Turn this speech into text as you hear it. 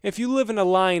if you live an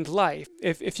aligned life,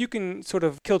 if you can sort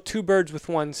of kill two birds with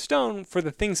one stone for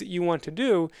the things that you want to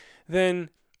do,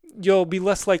 then you'll be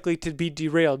less likely to be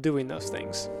derailed doing those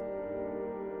things.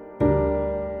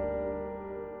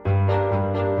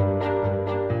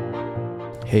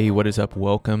 Hey, what is up?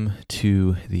 Welcome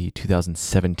to the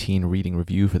 2017 reading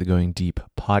review for the Going Deep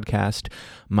podcast.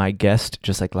 My guest,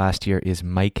 just like last year, is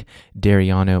Mike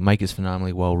Dariano. Mike is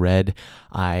phenomenally well read.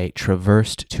 I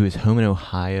traversed to his home in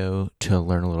Ohio to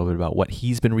learn a little bit about what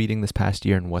he's been reading this past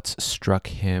year and what's struck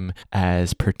him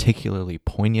as particularly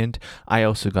poignant. I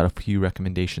also got a few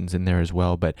recommendations in there as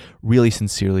well, but really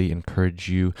sincerely encourage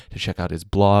you to check out his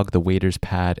blog, The Waiter's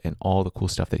Pad, and all the cool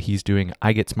stuff that he's doing.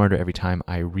 I get smarter every time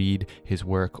I read his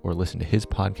work or listen to his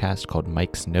podcast called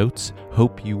Mike's Notes.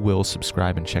 Hope you will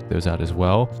subscribe and check those out as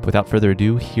well. Without further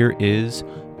ado, here is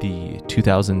the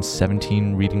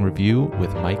 2017 reading review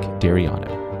with Mike Dariano.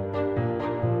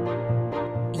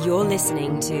 You're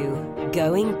listening to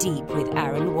Going Deep with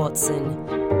Aaron Watson.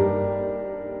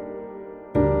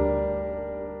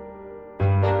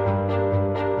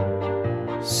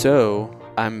 So,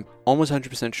 I'm almost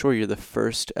 100% sure you're the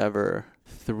first ever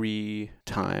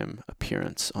 3-time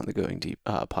appearance on the Going Deep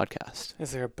podcast.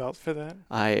 Is there a belt for that?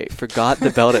 I forgot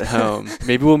the belt at home.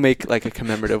 Maybe we'll make like a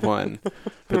commemorative one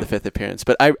for the 5th appearance.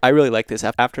 But I really like this.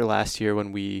 After last year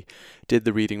when we did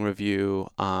the reading review,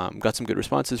 got some good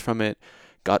responses from it,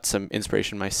 got some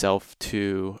inspiration myself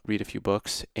to read a few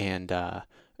books, and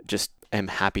just am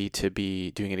happy to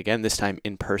be doing it again, this time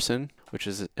in person, which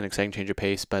is an exciting change of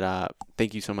pace. But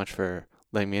thank you so much for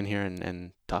letting me in here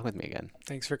and talk with me again.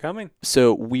 Thanks for coming.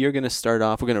 So we are going to start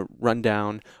off, we're going to run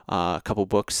down a couple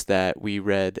books that we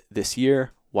read this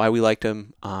year, why we liked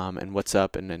them, and what's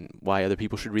up, and then why other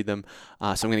people should read them. So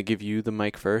I'm going to give you the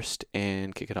mic first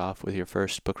and kick it off with your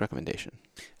first book recommendation.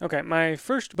 Okay, my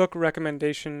first book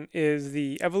recommendation is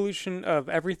The Evolution of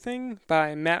Everything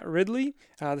by Matt Ridley.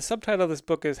 The subtitle of this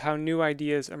book is How New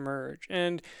Ideas Emerge.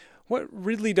 And what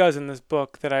Ridley does in this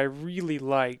book that I really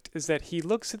liked is that he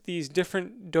looks at these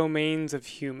different domains of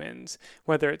humans,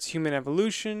 whether it's human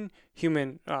evolution,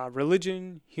 human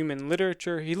religion, human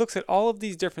literature. He looks at all of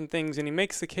these different things, and he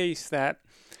makes the case that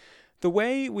the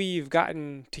way we've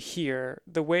gotten to here,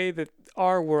 the way that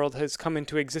our world has come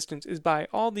into existence, is by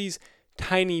all these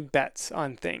tiny bets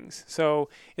on things. So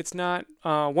it's not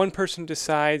one person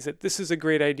decides that this is a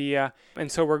great idea and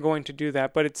so we're going to do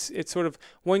that, but it's sort of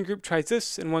one group tries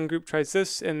this and one group tries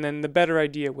this, and then the better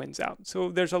idea wins out. So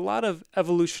there's a lot of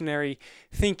evolutionary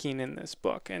thinking in this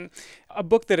book. And a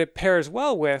book that it pairs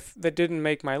well with that didn't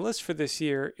make my list for this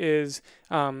year is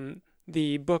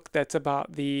the book that's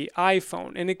about the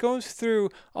iPhone, and it goes through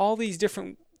all these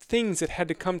different things that had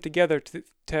to come together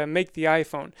to make the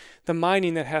iPhone, the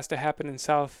mining that has to happen in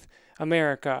South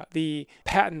America, the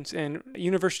patents and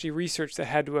university research that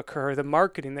had to occur, the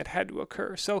marketing that had to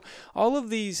occur. So all of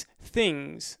these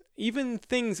things, even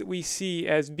things that we see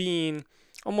as being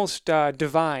almost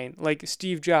divine, like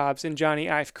Steve Jobs and Johnny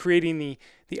Ive creating the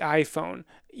iPhone,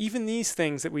 even these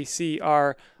things that we see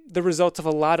are the results of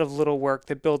a lot of little work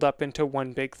that build up into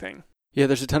one big thing. Yeah,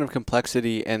 there's a ton of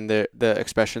complexity, and the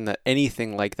expression that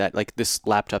anything like that, like this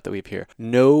laptop that we have here,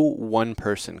 no one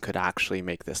person could actually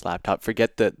make this laptop.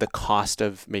 Forget the cost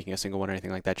of making a single one or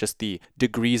anything like that. Just the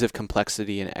degrees of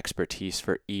complexity and expertise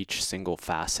for each single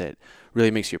facet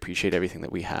really makes you appreciate everything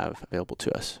that we have available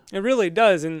to us. It really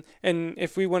does, and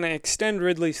if we want to extend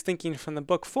Ridley's thinking from the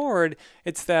book forward,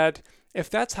 it's that if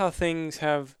that's how things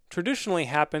have traditionally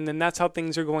happened, then that's how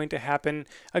things are going to happen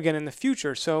again in the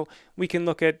future. So we can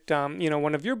look at,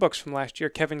 one of your books from last year,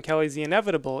 Kevin Kelly's The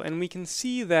Inevitable, and we can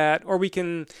see that, or we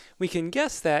can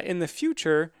guess that in the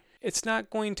future, it's not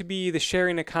going to be the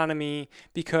sharing economy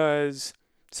because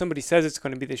somebody says it's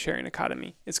going to be the sharing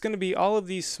economy. It's going to be all of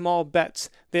these small bets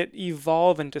that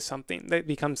evolve into something that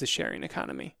becomes the sharing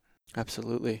economy.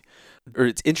 Absolutely.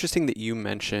 It's interesting that you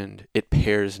mentioned it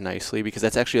pairs nicely, because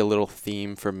that's actually a little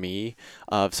theme for me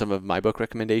of some of my book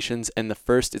recommendations. And the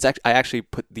first, I actually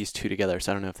put these two together,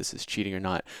 so I don't know if this is cheating or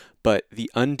not, but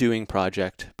The Undoing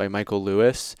Project by Michael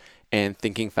Lewis and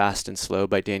Thinking Fast and Slow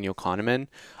by Daniel Kahneman.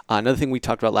 Another thing we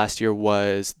talked about last year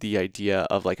was the idea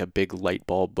of like a big light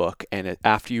bulb book. And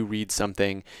after you read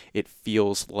something, it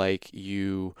feels like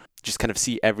you just kind of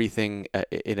see everything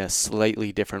in a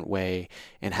slightly different way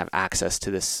and have access to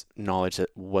this knowledge that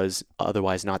was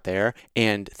otherwise not there.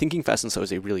 And Thinking Fast and Slow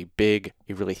is a really big,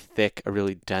 a really thick, a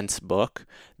really dense book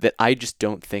that I just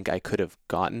don't think I could have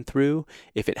gotten through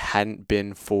if it hadn't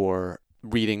been for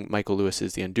reading Michael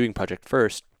Lewis's The Undoing Project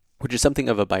first, which is something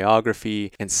of a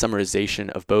biography and summarization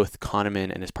of both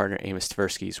Kahneman and his partner Amos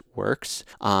Tversky's works.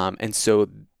 And so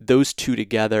those two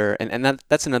together, and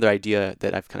that's another idea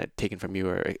that I've kind of taken from you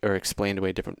or explained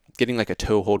away different, getting like a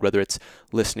toehold, whether it's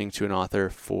listening to an author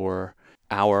for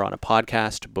an hour on a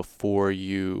podcast before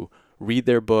you read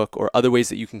their book, or other ways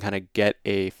that you can kind of get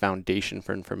a foundation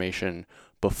for information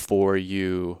before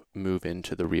you move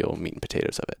into the real meat and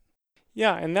potatoes of it.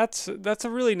 Yeah, and that's a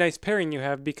really nice pairing you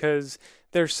have, because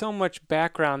there's so much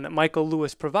background that Michael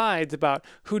Lewis provides about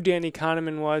who Danny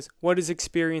Kahneman was, what his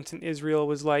experience in Israel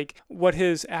was like, what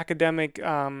his academic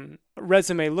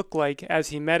resume looked like as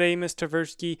he met Amos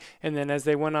Tversky, and then as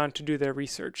they went on to do their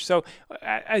research. So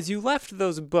as you left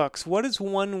those books, what is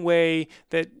one way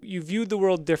that you viewed the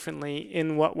world differently?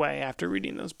 In what way after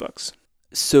reading those books?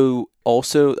 So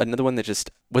also another one that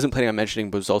just wasn't planning on mentioning,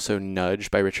 but was also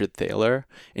Nudge by Richard Thaler,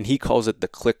 and he calls it the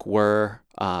click-whir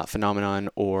phenomenon,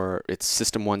 or it's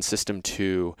system 1, system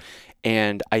 2.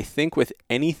 And I think with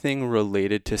anything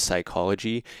related to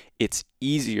psychology, it's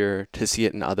easier to see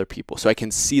it in other people. So I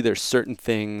can see there's certain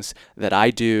things that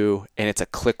I do, and it's a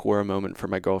click-whir moment for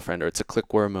my girlfriend, or it's a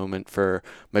click-whir moment for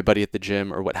my buddy at the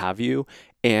gym, or what have you.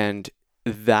 And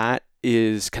that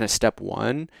is kind of step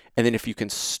 1. And then if you can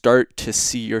start to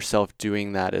see yourself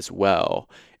doing that as well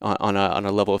on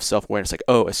a level of self-awareness, like,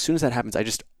 oh, as soon as that happens, I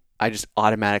just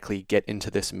automatically get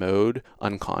into this mode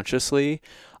unconsciously.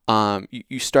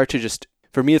 You start to just,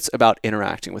 for me, it's about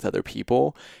interacting with other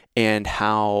people and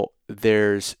how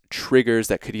there's triggers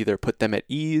that could either put them at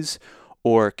ease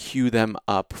or cue them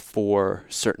up for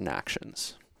certain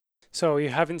actions. So you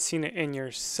haven't seen it in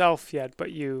yourself yet,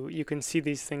 but you can see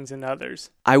these things in others.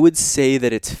 I would say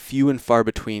that it's few and far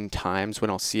between times when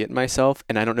I'll see it in myself,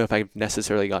 and I don't know if I've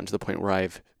necessarily gotten to the point where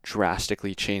I've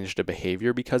drastically changed a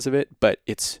behavior because of it, but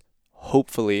it's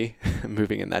hopefully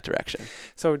moving in that direction.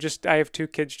 So I have 2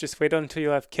 kids. Just wait until you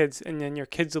have kids, and then your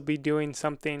kids will be doing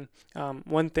something.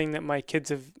 One thing that my kids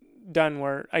have done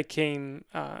where I came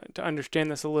to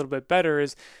understand this a little bit better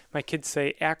is my kids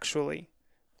say, actually.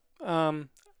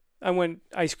 I want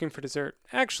ice cream for dessert.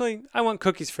 Actually, I want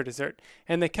cookies for dessert.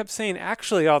 And they kept saying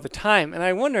actually all the time. And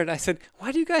I wondered, I said,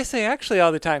 why do you guys say actually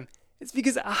all the time? It's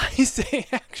because I say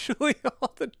actually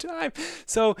all the time.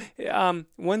 So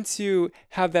once you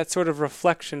have that sort of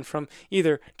reflection from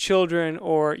either children,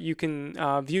 or you can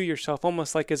view yourself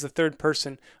almost like as a third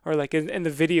person, or like in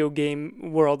the video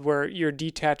game world where you're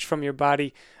detached from your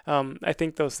body, I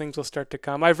think those things will start to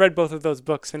come. I've read both of those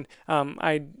books, and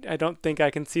I don't think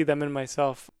I can see them in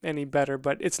myself any better.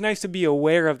 But it's nice to be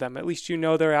aware of them. At least you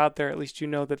know they're out there. At least you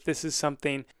know that this is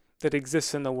something that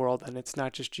exists in the world, and it's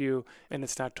not just you, and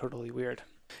it's not totally weird.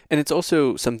 And it's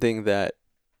also something that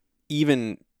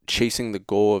even chasing the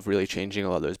goal of really changing a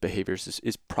lot of those behaviors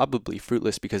is probably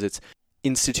fruitless, because it's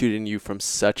instituted in you from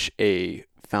such a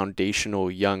foundational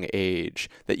young age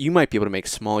that you might be able to make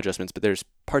small adjustments, but there's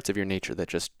parts of your nature that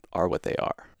just are what they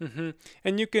are. Mm-hmm.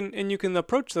 And you can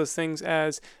approach those things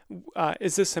as,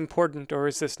 is this important or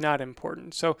is this not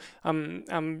important? So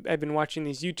I've been watching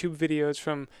these YouTube videos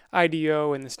from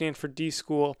IDEO and the Stanford D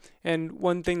School, and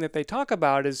one thing that they talk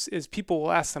about is people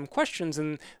will ask them questions,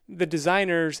 and the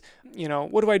designers,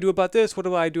 what do I do about this? What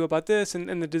do I do about this?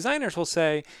 And the designers will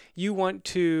say, you want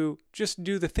to just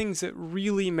do the things that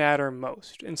really matter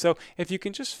most. And so if you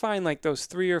can just find like those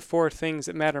 3 or 4 things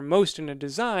that matter most in a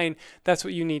design, that's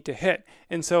what you need to hit.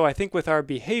 And so I think with our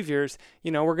behaviors,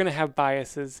 we're going to have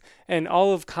biases, and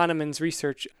all of Kahneman's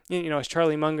research, as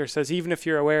Charlie Munger says, even if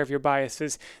you're aware of your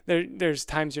biases, there's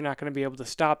times you're not going to be able to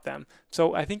stop them.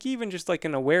 So I think even just like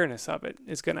an awareness of it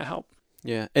is going to help.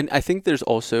 Yeah. And I think there's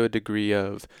also a degree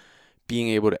of being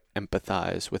able to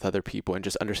empathize with other people and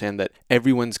just understand that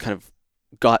everyone's kind of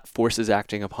got forces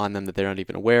acting upon them that they're not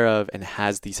even aware of, and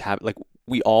has these habits. Like,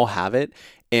 we all have it,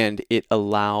 and it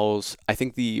allows, I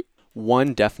think the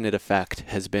one definite effect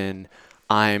has been,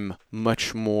 I'm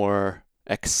much more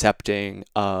accepting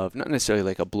of, not necessarily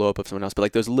like a blow up of someone else, but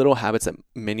like those little habits that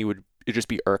many would just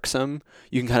be irksome.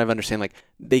 You can kind of understand, like,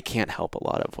 they can't help a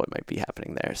lot of what might be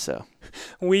happening there. So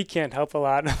we can't help a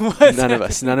lot. None of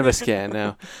us can.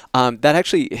 No. That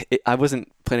actually, I wasn't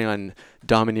planning on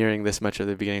domineering this much at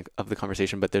the beginning of the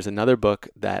conversation, but there's another book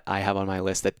that I have on my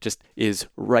list that just is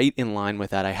right in line with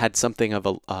that. I had something of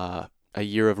a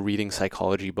year of reading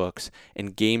psychology books,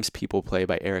 and Games People Play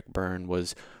by Eric Berne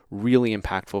was really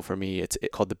impactful for me. It's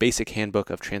called The Basic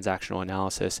Handbook of Transactional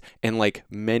Analysis. And like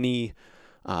many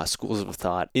schools of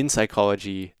thought in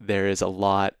psychology, there is a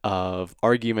lot of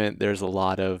argument. There's a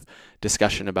lot of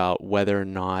discussion about whether or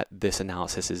not this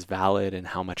analysis is valid and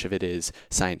how much of it is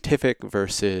scientific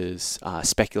versus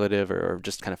speculative or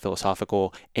just kind of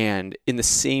philosophical. And in the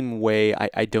same way,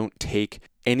 I don't take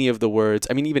any of the words,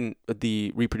 I mean, even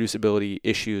the reproducibility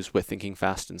issues with thinking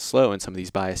fast and slow and some of these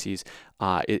biases,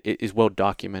 it is well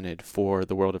documented for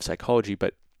the world of psychology.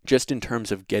 But just in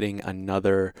terms of getting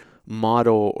another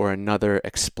model or another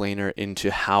explainer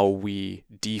into how we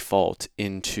default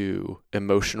into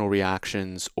emotional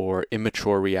reactions or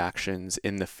immature reactions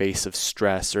in the face of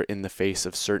stress or in the face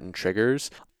of certain triggers,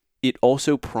 it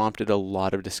also prompted a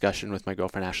lot of discussion with my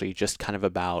girlfriend Ashley, just kind of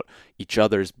about each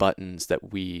other's buttons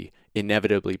that we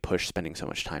inevitably push spending so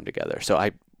much time together. So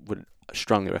I would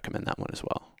strongly recommend that one as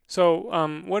well.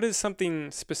 So what is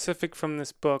something specific from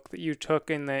this book that you took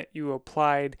and that you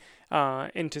applied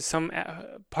into some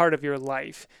part of your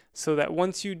life, so that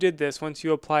once you did this, once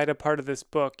you applied a part of this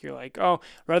book, you're like, oh,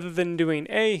 rather than doing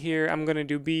A here, I'm going to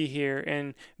do B here,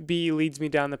 and B leads me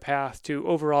down the path to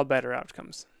overall better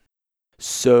outcomes?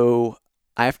 So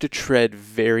I have to tread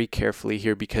very carefully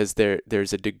here because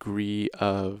there's a degree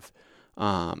of,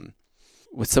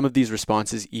 with some of these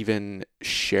responses, even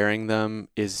sharing them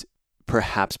is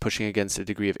perhaps pushing against a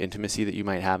degree of intimacy that you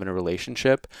might have in a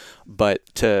relationship. But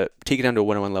to take it down to a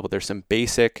one-on-one level, there's some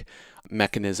basic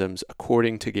mechanisms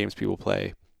according to games people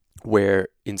play where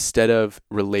instead of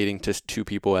relating to two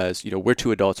people as, we're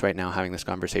two adults right now having this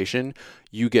conversation,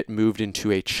 you get moved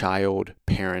into a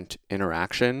child-parent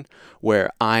interaction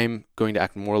where I'm going to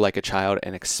act more like a child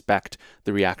and expect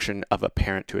the reaction of a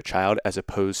parent to a child as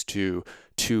opposed to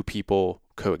two people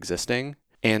coexisting.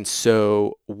 And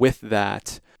so with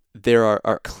that, there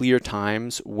are clear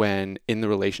times when in the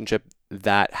relationship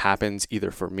that happens either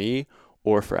for me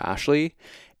or for Ashley.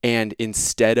 And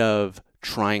instead of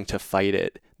trying to fight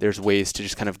it, there's ways to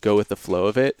just kind of go with the flow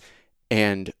of it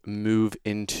and move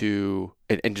into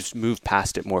and just move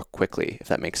past it more quickly, if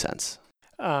that makes sense.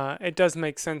 It does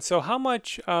make sense. So how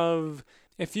much of,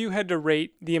 if you had to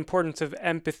rate the importance of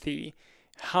empathy,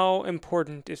 how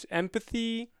important is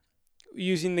empathy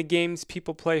using the games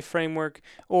people play framework,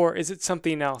 or is it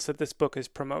something else that this book is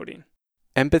promoting?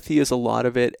 Empathy is a lot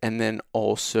of it, and then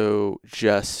also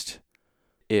just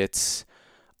it's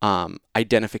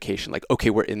identification. Like, okay,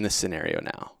 we're in this scenario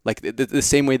now. Like the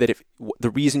same way that if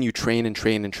the reason you train and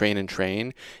train and train and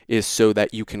train is so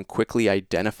that you can quickly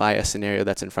identify a scenario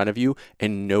that's in front of you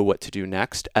and know what to do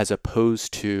next, as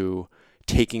opposed to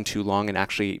taking too long and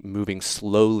actually moving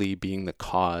slowly being the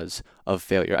cause of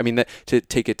failure. I mean, to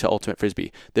take it to Ultimate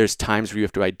Frisbee, there's times where you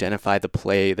have to identify the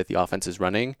play that the offense is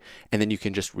running, and then you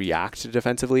can just react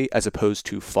defensively as opposed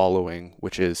to following,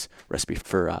 which is recipe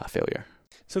for failure.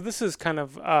 So this is kind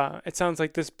of, it sounds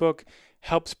like this book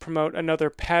helps promote another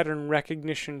pattern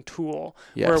recognition tool.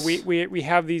 Yes. Where we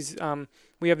have these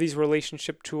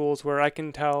relationship tools where I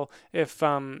can tell if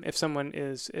someone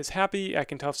is happy, I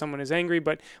can tell if someone is angry,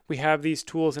 but we have these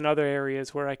tools in other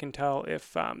areas where I can tell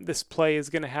if this play is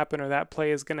going to happen or that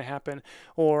play is going to happen,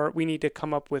 or we need to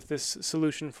come up with this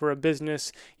solution for a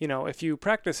business. If you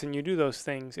practice and you do those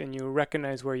things and you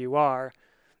recognize where you are,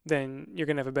 then you're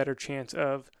going to have a better chance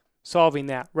of solving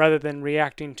that rather than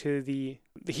reacting to the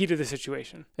heat of the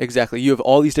situation. Exactly. You have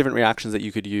all these different reactions that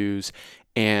you could use,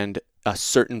 and a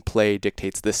certain play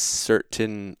dictates this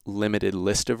certain limited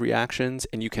list of reactions,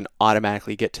 and you can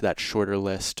automatically get to that shorter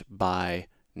list by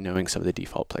knowing some of the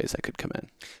default plays that could come in.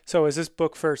 So is this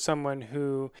book for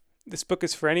someone this book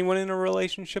is for anyone in a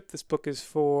relationship? This book is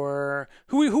for,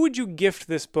 who would you gift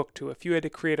this book to? If you had to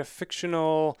create a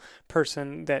fictional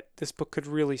person that this book could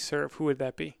really serve, who would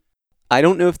that be? I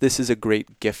don't know if this is a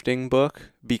great gifting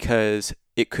book because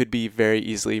it could be very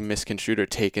easily misconstrued or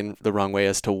taken the wrong way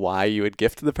as to why you would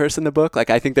gift the person the book. Like,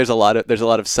 I think there's a lot of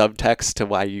subtext to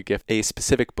why you gift a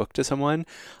specific book to someone,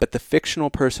 but the fictional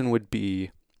person would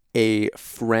be a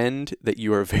friend that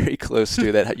you are very close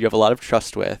to, that you have a lot of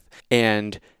trust with,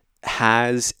 and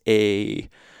has a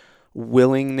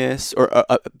willingness or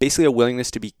basically a willingness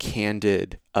to be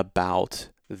candid about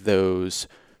those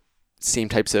same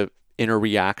types of inner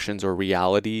reactions or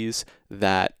realities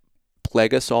that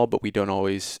plague us all, but we don't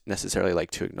always necessarily like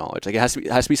to acknowledge. Like, it has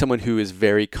to be someone who is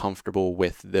very comfortable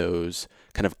with those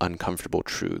kind of uncomfortable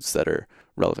truths that are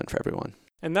relevant for everyone.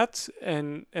 And that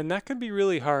can be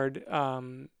really hard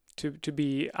to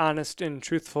be honest and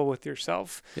truthful with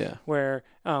yourself. Yeah. Where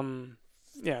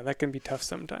that can be tough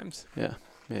sometimes.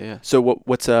 Yeah. So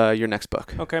what's your next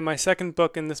book? Okay, my second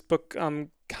book, and this book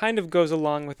kind of goes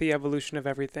along with the evolution of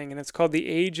everything, and it's called The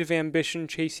Age of Ambition,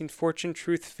 Chasing Fortune,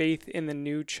 Truth, Faith in the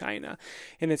New China,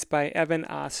 and it's by Evan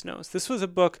Osnos. This was a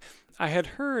book I had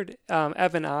heard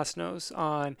Evan Osnos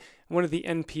on one of the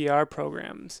NPR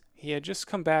programs. He had just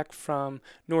come back from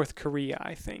North Korea,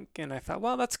 I think, and I thought,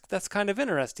 well, that's kind of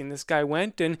interesting. This guy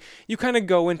went, and you kind of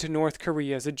go into North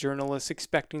Korea as a journalist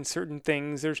expecting certain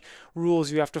things. There's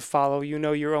rules you have to follow.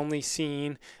 You're only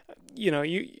seeing,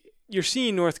 you're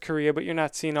seeing North Korea, but you're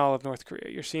not seeing all of North Korea.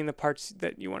 You're seeing the parts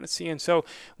that you want to see. And so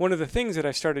one of the things that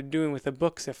I started doing with the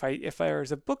books, if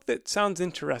there's a book that sounds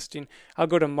interesting, I'll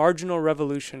go to Marginal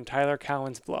Revolution, Tyler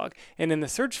Cowen's blog. And in the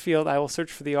search field, I will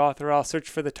search for the author. I'll search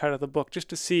for the title of the book just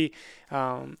to see,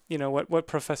 what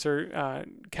Professor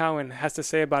Cowen has to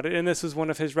say about it. And this was one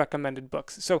of his recommended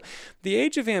books. So The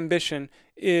Age of Ambition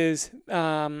is...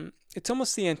 it's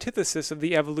almost the antithesis of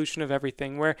the evolution of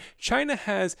everything, where China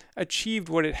has achieved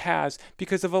what it has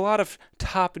because of a lot of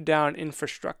top-down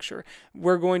infrastructure.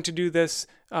 We're going to do this.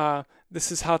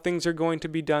 This is how things are going to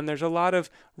be done. There's a lot of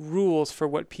rules for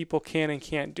what people can and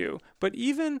can't do. But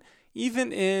even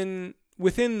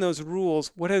within those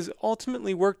rules, what has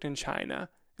ultimately worked in China,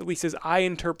 at least as I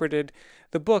interpreted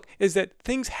the book, is that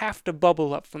things have to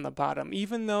bubble up from the bottom.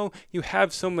 Even though you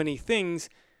have so many things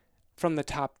from the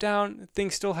top down,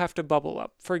 things still have to bubble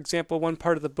up. For example, one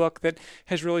part of the book that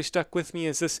has really stuck with me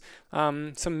is this,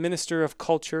 some minister of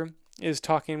culture is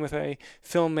talking with a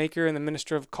filmmaker, and the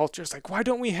minister of culture is like, why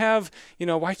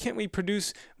can't we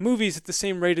produce movies at the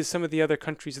same rate as some of the other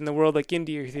countries in the world, like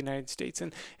India or the United States?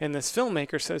 And this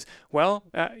filmmaker says, well,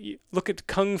 look at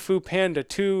Kung Fu Panda,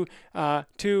 two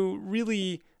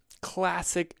really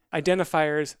classic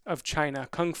identifiers of China,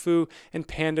 Kung Fu and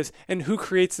pandas, and who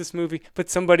creates this movie but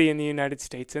somebody in the United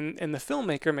States. And the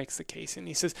filmmaker makes the case, and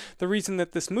he says the reason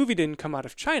that this movie didn't come out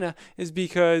of China is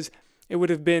because it would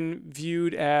have been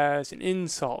viewed as an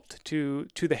insult to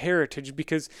the heritage,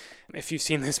 because if you've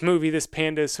seen this movie, this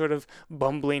panda is sort of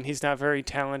bumbling. He's not very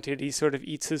talented. He sort of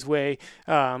eats his way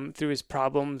through his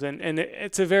problems, and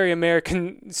it's a very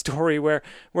American story where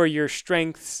your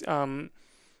strengths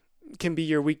can be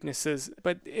your weaknesses.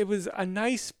 But it was a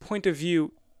nice point of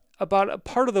view about a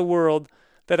part of the world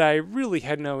that I really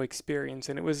had no experience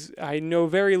in. I know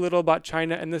very little about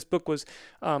China, and this book was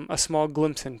a small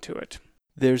glimpse into it.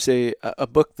 There's a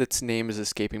book that's name is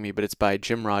escaping me, but it's by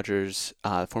Jim Rogers,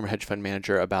 former hedge fund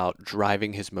manager, about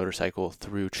driving his motorcycle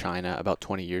through China about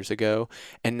 20 years ago.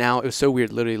 And now it was so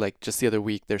weird, literally like just the other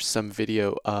week, there's some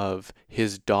video of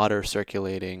his daughter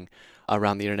circulating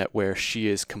around the internet where she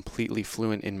is completely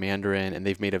fluent in Mandarin, and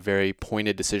they've made a very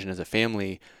pointed decision as a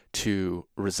family to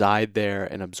reside there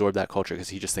and absorb that culture, because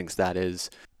he just thinks that is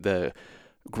the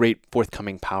great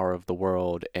forthcoming power of the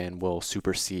world and will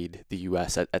supersede the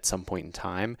US at some point in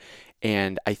time.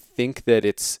 And I think that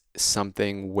it's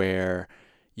something where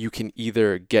you can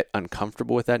either get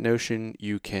uncomfortable with that notion,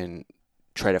 you can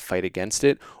try to fight against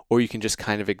it, or you can just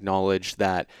kind of acknowledge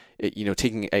that,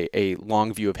 taking a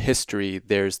long view of history,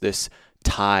 there's this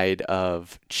tide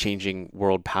of changing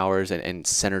world powers and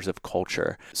centers of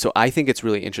culture. So I think it's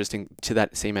really interesting to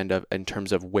that same end of in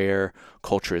terms of where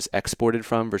culture is exported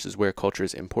from versus where culture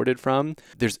is imported from.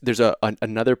 There's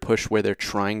another push where they're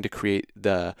trying to create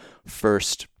the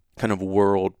first kind of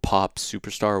world pop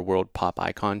superstar, world pop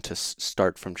icon to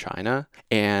start from China.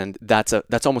 And that's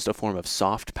almost a form of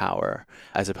soft power,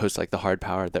 as opposed to like the hard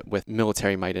power that with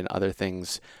military might and other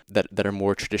things that are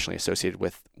more traditionally associated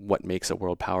with what makes a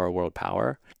world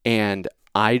power. And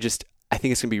I think it's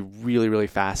going to be really, really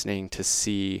fascinating to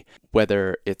see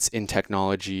whether it's in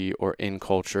technology or in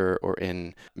culture or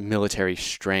in military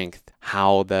strength,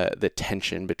 how the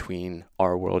tension between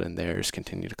our world and theirs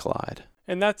continue to collide.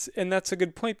 And that's a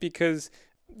good point, because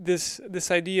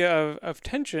this idea of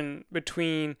tension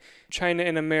between China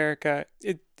and America,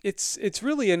 it's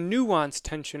really a nuanced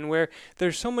tension where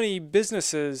there's so many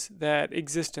businesses that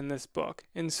exist in this book.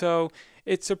 And so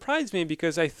it surprised me,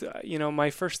 because my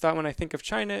first thought when I think of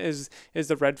China is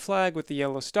the red flag with the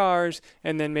yellow stars,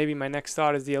 and then maybe my next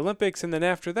thought is the Olympics, and then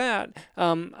after that,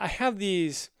 I have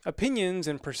these opinions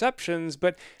and perceptions,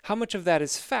 but how much of that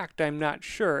is fact, I'm not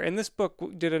sure. And this book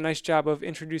did a nice job of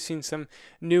introducing some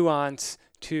nuance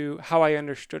to how I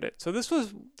understood it. So this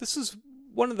is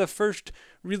one of the first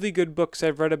really good books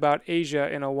I've read about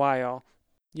Asia in a while.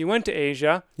 You went to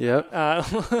Asia. Yeah.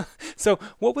 So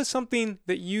what was something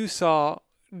that you saw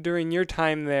during your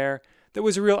time there that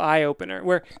was a real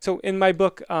eye-opener? So in my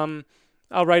book,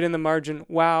 I'll write in the margin,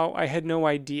 wow, I had no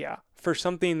idea, for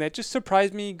something that just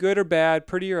surprised me, good or bad,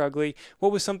 pretty or ugly.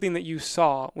 What was something that you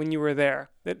saw when you were there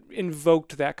that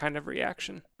invoked that kind of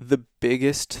reaction? The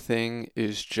biggest thing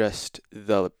is just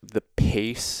the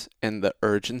pace and the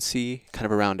urgency kind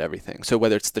of around everything. So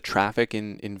whether it's the traffic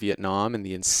in Vietnam and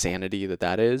the insanity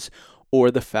that is, or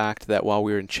the fact that while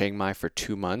we were in Chiang Mai for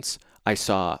 2 months, I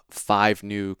saw 5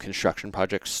 new construction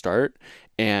projects start,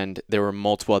 and there were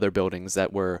multiple other buildings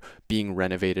that were being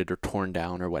renovated or torn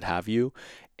down or what have you.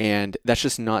 And that's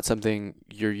just not something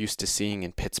you're used to seeing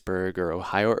in Pittsburgh or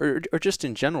Ohio or just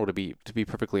in general, to be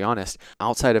perfectly honest.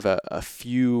 Outside of a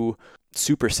few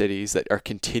super cities that are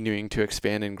continuing to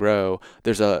expand and grow,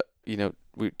 there's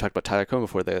we talked about Tyler Cohen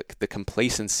before, the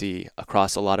complacency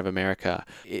across a lot of America.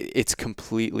 It's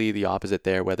completely the opposite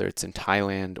there, whether it's in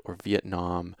Thailand or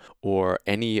Vietnam or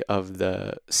any of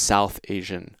the South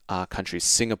Asian countries.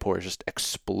 Singapore is just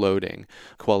exploding.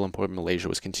 Kuala Lumpur, Malaysia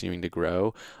was continuing to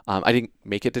grow. I didn't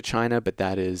make it to China, but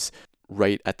that is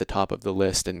right at the top of the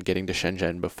list, and getting to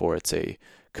Shenzhen before it's a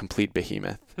complete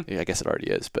behemoth. I guess it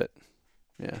already is, but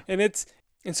yeah.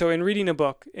 And so in reading a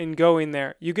book and going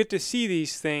there, you get to see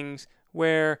these things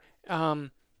where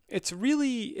it's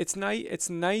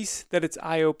nice that it's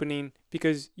eye-opening,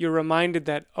 because you're reminded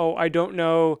that, I don't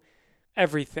know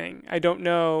everything. I don't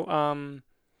know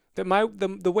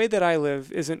that the way that I live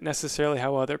isn't necessarily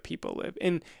how other people live.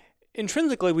 And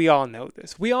intrinsically, we all know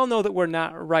this. We all know that we're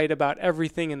not right about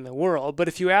everything in the world. But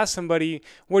if you ask somebody,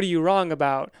 what are you wrong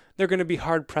about, they're going to be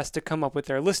hard-pressed to come up with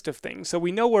their list of things. So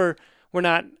we know we're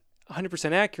not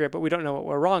 100% accurate, but we don't know what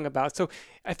we're wrong about. So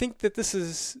I think that this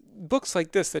is books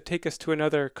like this that take us to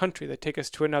another country, that take us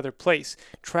to another place,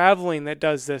 traveling that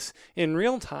does this in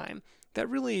real time, that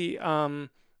really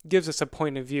gives us a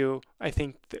point of view, I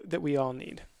think, that we all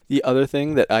need. The other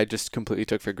thing that I just completely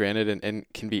took for granted and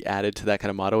can be added to that kind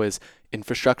of motto is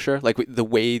infrastructure. Like the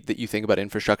way that you think about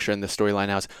infrastructure and the storyline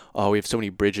now is, we have so many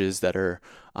bridges that are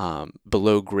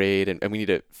below grade and we need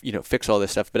to fix all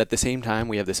this stuff. But at the same time,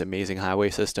 we have this amazing highway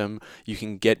system. You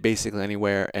can get basically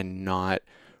anywhere and not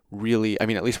really,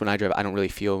 at least when I drive, I don't really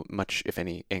feel much, if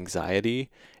any, anxiety.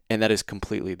 And that is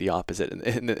completely the opposite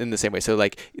in the same way. So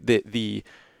like the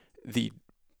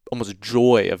almost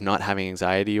joy of not having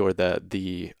anxiety, or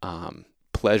the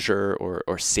pleasure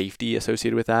or safety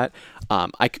associated with that,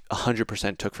 I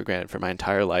 100% took for granted for my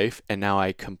entire life, and now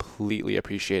I completely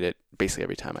appreciate it basically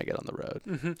every time I get on the road.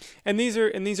 Mm-hmm. And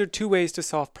these are two ways to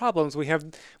solve problems. We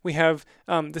have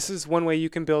this is one way you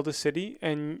can build a city,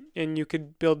 and you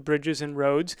could build bridges and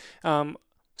roads.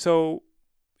 So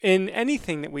in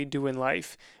anything that we do in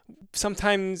life,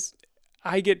 sometimes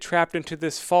I get trapped into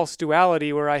this false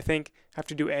duality where I think I have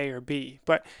to do A or B,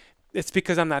 but it's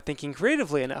because I'm not thinking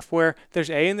creatively enough, where there's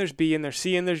A and there's B and there's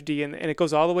C and there's D, and it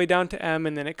goes all the way down to M,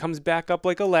 and then it comes back up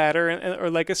like a ladder or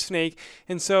like a snake.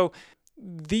 And so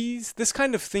this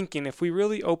kind of thinking, if we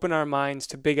really open our minds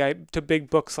to big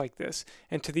books like this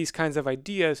and to these kinds of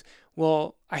ideas,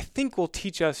 I think will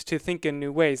teach us to think in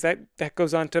new ways. That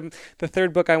goes on to the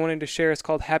third book I wanted to share. Is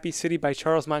called Happy City by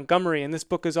Charles Montgomery, and this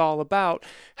book is all about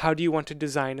how do you want to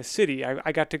design a city.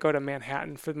 I got to go to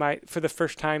Manhattan for the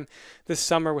first time this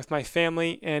summer with my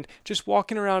family, and just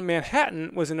walking around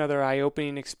Manhattan was another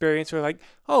eye-opening experience. Where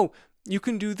you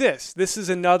can do this. This is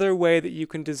another way that you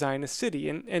can design a city.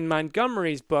 And in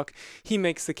Montgomery's book, he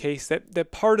makes the case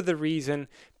that part of the reason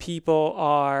people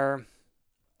are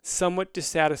somewhat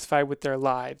dissatisfied with their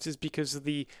lives is because of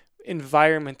the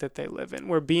environment that they live in,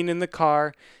 where being in the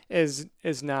car is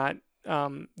not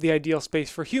the ideal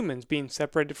space for humans. Being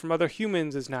separated from other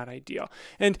humans is not ideal.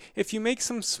 And if you make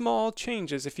some small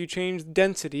changes, if you change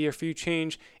density, or if you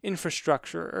change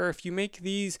infrastructure, or if you make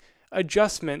these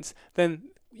adjustments, then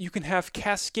you can have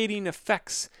cascading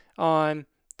effects on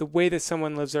the way that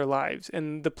someone lives their lives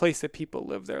and the place that people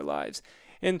live their lives.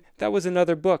 And that was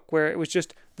another book where it was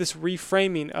just this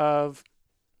reframing of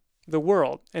the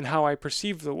world and how I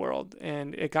perceive the world,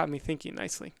 and it got me thinking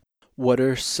nicely. What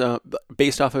are some,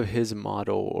 based off of his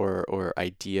model or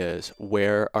ideas,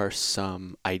 where are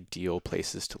some ideal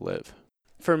places to live?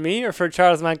 For me or for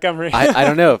Charles Montgomery? I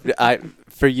don't know.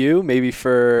 For you, maybe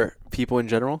for people in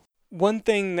general? One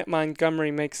thing that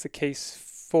Montgomery makes the case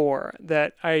for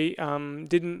that I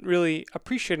didn't really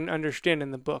appreciate and understand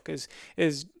in the book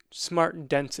is smart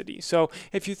density. So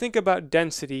if you think about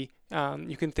density,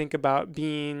 you can think about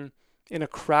being in a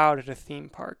crowd at a theme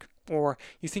park, or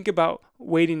you think about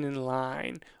waiting in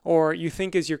line, or you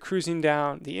think as you're cruising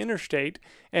down the interstate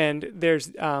and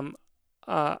there's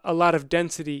a lot of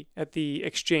density at the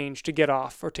exchange to get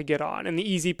off or to get on, and the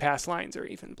easy pass lines are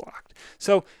even blocked.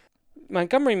 So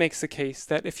Montgomery makes the case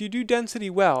that if you do density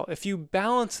well, if you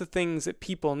balance the things that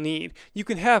people need, you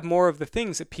can have more of the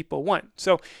things that people want.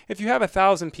 So if you have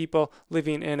 1,000 people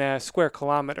living in a square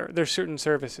kilometer, there's certain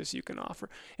services you can offer.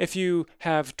 If you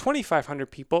have 2,500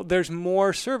 people, there's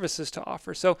more services to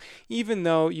offer. So even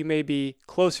though you may be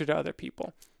closer to other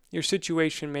people, your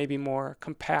situation may be more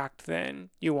compact than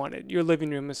you wanted. Your living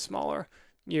room is smaller.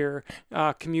 Your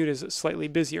commute is slightly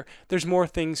busier. There's more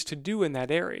things to do in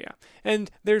that area. And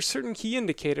there's certain key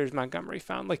indicators Montgomery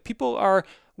found. Like people are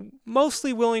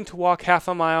mostly willing to walk half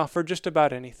a mile for just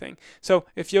about anything. So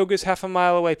if yoga's half a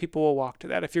mile away, people will walk to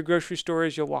that. If your grocery store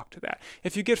is, you'll walk to that.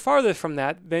 If you get farther from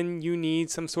that, then you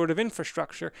need some sort of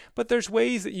infrastructure. But there's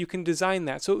ways that you can design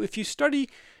that. So if you study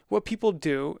what people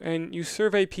do and you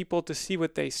survey people to see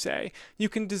what they say, you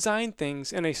can design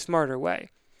things in a smarter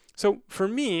way. So for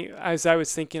me, as I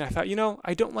was thinking, I thought,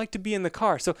 I don't like to be in the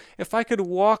car. So if I could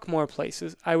walk more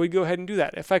places, I would go ahead and do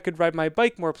that. If I could ride my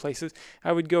bike more places,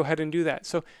 I would go ahead and do that.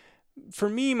 So for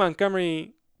me,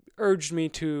 Montgomery urged me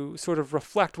to sort of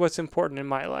reflect what's important in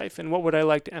my life and what would I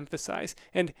like to emphasize.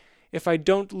 And if I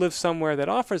don't live somewhere that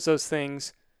offers those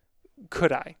things,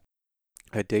 could I?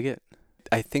 I dig it.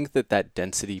 I think that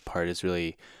density part is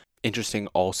really interesting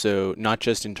also, not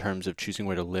just in terms of choosing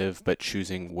where to live, but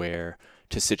choosing where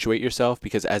to situate yourself,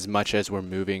 because as much as we're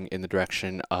moving in the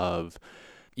direction of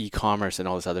e-commerce and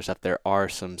all this other stuff, there are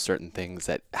some certain things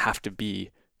that have to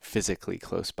be physically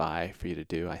close by for you to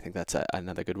do. I think that's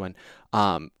another good one.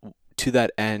 To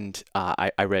that end,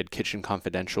 I read Kitchen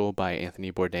Confidential by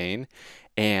Anthony Bourdain,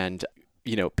 and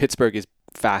Pittsburgh is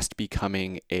fast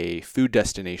becoming a food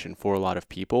destination for a lot of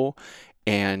people,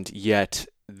 and yet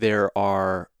there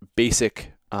are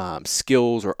basic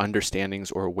skills or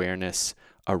understandings or awareness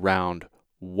around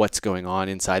what's going on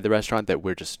inside the restaurant that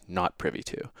we're just not privy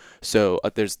to. So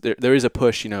there is a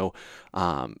push,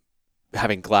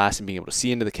 having glass and being able to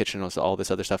see into the kitchen and all this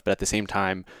other stuff, but at the same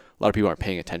time, a lot of people aren't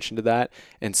paying attention to that.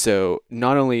 And so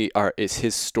not only is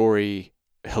his story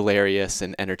hilarious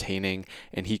and entertaining,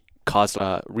 and he caused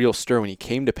a real stir when he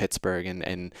came to Pittsburgh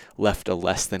and left a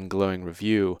less than glowing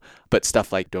review, but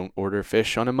stuff like don't order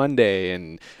fish on a Monday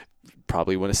and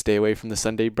probably want to stay away from the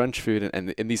Sunday brunch food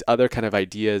and these other kind of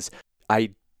ideas.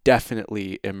 I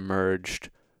definitely emerged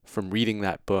from reading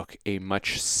that book a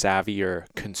much savvier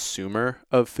consumer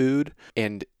of food,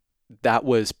 and that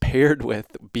was paired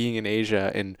with being in Asia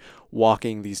and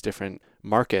walking these different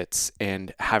markets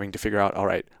and having to figure out, all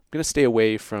right, I'm going to stay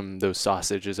away from those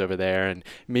sausages over there and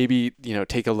maybe,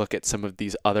 take a look at some of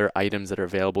these other items that are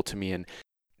available to me, and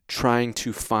trying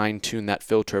to fine tune that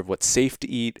filter of what's safe to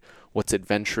eat, what's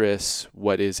adventurous,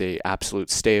 what is a absolute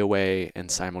stay away, and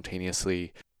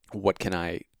simultaneously what can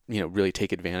I, really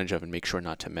take advantage of and make sure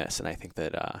not to miss. And I think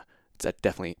that it's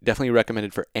definitely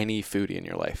recommended for any foodie in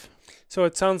your life. So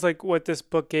it sounds like what this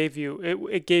book gave you,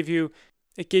 it gave you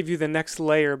the next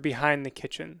layer behind the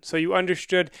kitchen. So you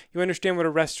understand what a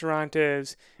restaurant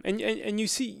is, and you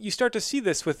start to see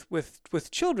this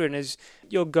with children as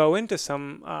you'll go into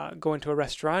a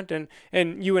restaurant,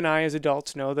 and you and I as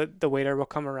adults know that the waiter will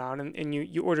come around and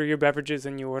you order your beverages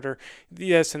and you order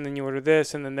this and then you order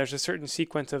this, and then there's a certain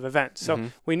sequence of events.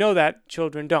 So we know that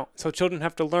children don't. So children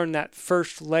have to learn that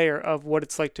first layer of what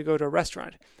it's like to go to a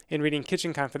restaurant. In reading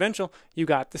Kitchen Confidential, you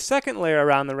got the second layer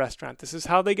around the restaurant. This is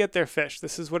how they get their fish.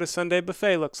 This is what a Sunday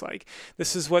buffet looks like.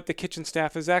 This is what the kitchen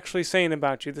staff is actually saying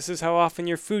about you. This is how often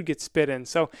your food gets spit in.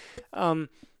 So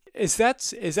is that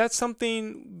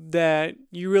something that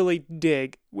you really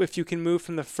dig, if you can move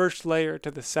from the first layer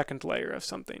to the second layer of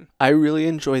something? I really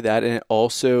enjoy that, and it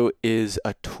also is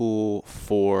a tool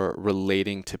for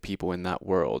relating to people in that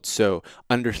world. So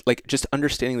just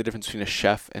understanding the difference between a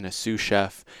chef and a sous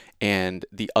chef and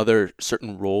the other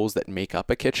certain roles that make up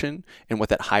a kitchen and what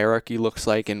that hierarchy looks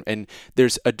like. And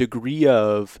there's a degree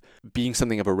of being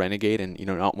something of a renegade and,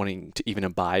 not wanting to even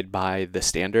abide by the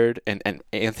standard. And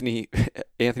Anthony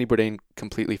Bourdain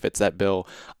completely fits that bill.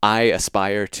 I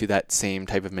aspire to that same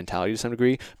type of mentality to some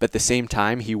degree, but at the same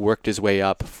time, he worked his way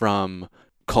up from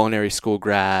culinary school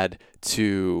grad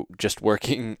to just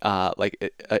working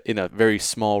in a very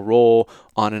small role,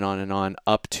 on and on and on,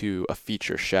 up to a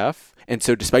feature chef. And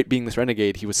so despite being this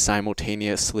renegade, he was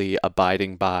simultaneously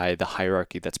abiding by the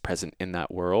hierarchy that's present in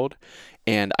that world.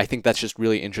 And I think that's just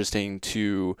really interesting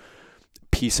to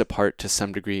piece apart to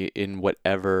some degree in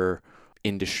whatever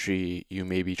industry you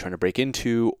may be trying to break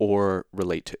into or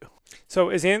relate to. So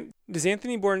does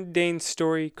Anthony Bourdain's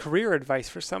story career advice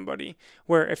for somebody,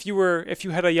 where if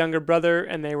you had a younger brother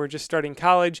and they were just starting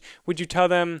college, would you tell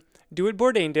them, do what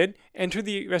Bourdain did, enter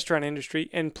the restaurant industry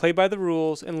and play by the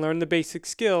rules and learn the basic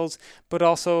skills, but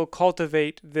also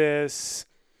cultivate this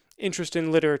interest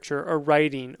in literature or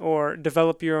writing or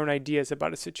develop your own ideas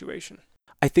about a situation?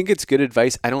 I think it's good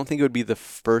advice. I don't think it would be the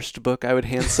first book I would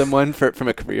hand someone from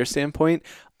a career standpoint.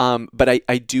 But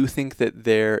I do think that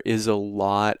there is a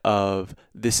lot of,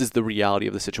 this is the reality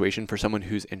of the situation for someone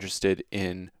who's interested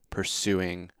in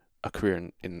pursuing a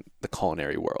career in the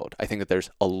culinary world. I think that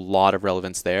there's a lot of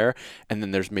relevance there. And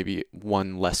then there's maybe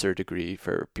one lesser degree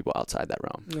for people outside that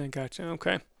realm. I gotcha.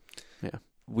 Okay. Yeah.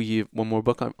 One more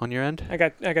book on your end? I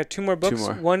got two more books.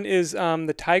 One is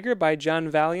The Tiger by John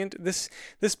Valiant. This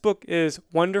book is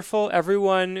wonderful.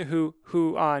 Everyone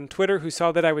who on Twitter who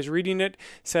saw that I was reading it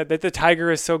said that The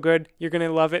Tiger is so good, you're going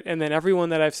to love it. And then everyone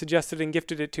that I've suggested and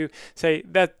gifted it to say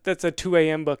that's a 2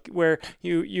 a.m. book where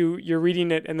you're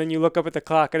reading it and then you look up at the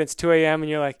clock and it's 2 a.m. and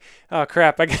you're like, oh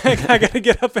crap, I got to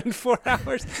get up in 4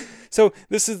 hours. So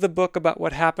this is the book about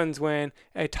what happens when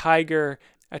a tiger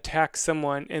attacks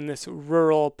someone in this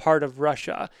rural part of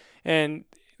Russia. And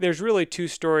there's really two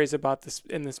stories about this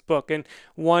in this book. And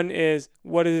one is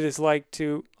what it is like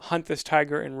to hunt this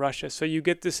tiger in Russia. So you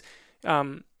get this,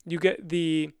 you get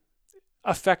the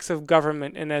effects of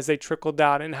government and as they trickle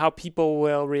down and how people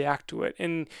will react to it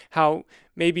and how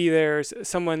maybe there's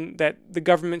someone that the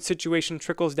government situation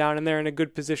trickles down and they're in a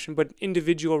good position but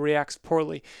individual reacts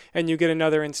poorly. And you get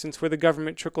another instance where the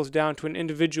government trickles down to an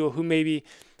individual who maybe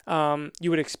you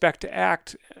would expect to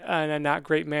act in a not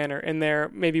great manner, and they're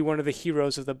maybe one of the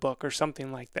heroes of the book or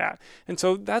something like that. And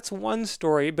so that's one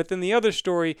story, but then the other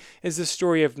story is the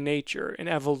story of nature and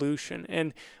evolution.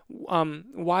 And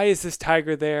why is this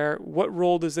tiger there? What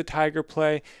role does the tiger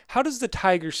play? How does the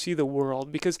tiger see the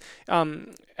world? Because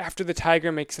after the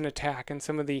tiger makes an attack and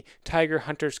some of the tiger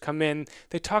hunters come in,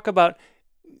 they talk about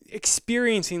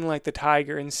experiencing like the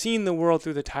tiger and seeing the world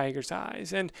through the tiger's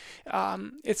eyes. And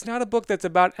it's not a book that's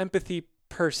about empathy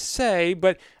per se,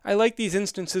 but I like these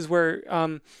instances where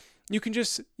you can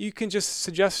just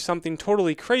suggest something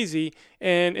totally crazy,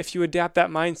 and if you adapt that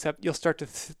mindset, you'll start to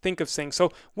think of things.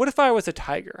 So what if I was a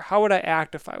tiger? How would I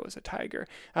act if I was a tiger?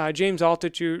 James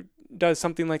Altucher does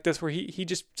something like this where he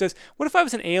just says, what if I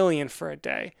was an alien for a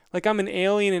day? Like I'm an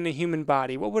alien in a human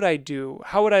body. What would I do?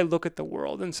 How would I look at the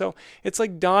world? And so it's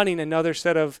like donning another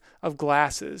set of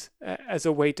glasses as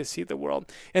a way to see the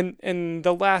world. And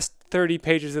the last 30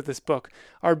 pages of this book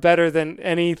are better than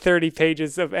any 30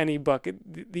 pages of any book.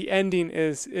 The ending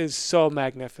is so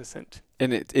magnificent.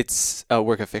 And it's a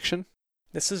work of fiction?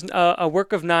 This is a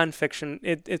work of nonfiction.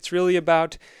 It's really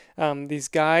about these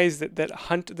guys that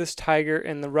hunt this tiger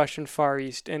in the Russian Far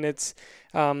East. And it's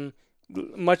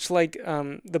much like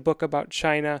the book about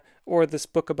China or this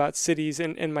book about cities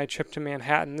in my trip to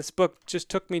Manhattan. This book just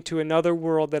took me to another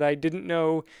world that I didn't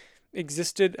know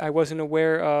existed. I wasn't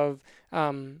aware of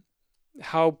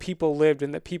how people lived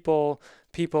and that people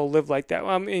live like that.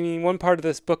 I mean, one part of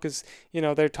this book is,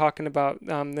 they're talking about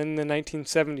in the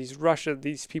 1970s, Russia,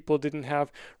 these people didn't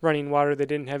have running water, they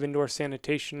didn't have indoor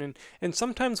sanitation. And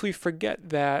sometimes we forget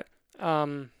that,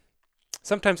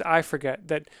 sometimes I forget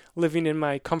that living in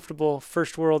my comfortable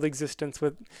first world existence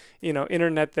with,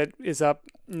 internet that is up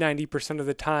 90% of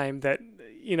the time, that,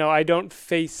 I don't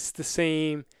face the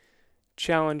same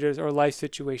challenges or life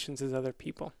situations as other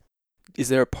people. Is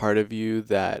there a part of you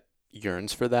that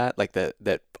yearns for that, like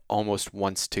that almost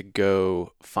wants to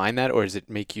go find that, or does it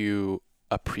make you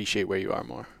appreciate where you are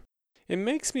more? It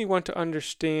makes me want to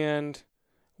understand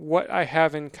what I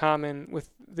have in common with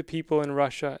the people in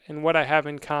Russia and what I have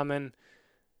in common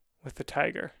with the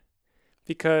tiger,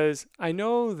 because I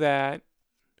know that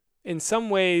in some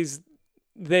ways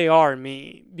they are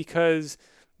me, because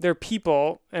they're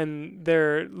people and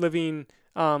they're living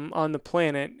on the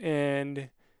planet, and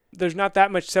there's not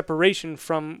that much separation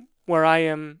from where I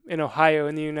am in Ohio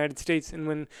in the United States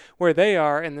and where they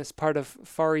are in this part of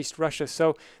Far East Russia.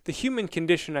 So the human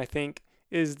condition, I think,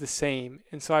 is the same.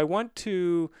 And so I want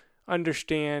to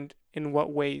understand in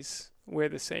what ways we're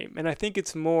the same. And I think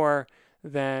it's more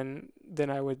than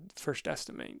I would first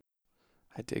estimate.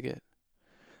 I dig it.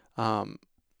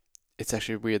 It's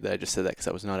actually weird that I just said that because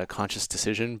that was not a conscious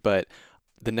decision, but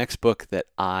the next book that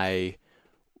I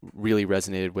really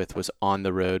resonated with was On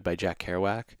the Road by Jack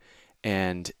Kerouac,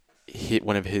 and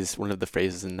one of the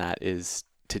phrases in that is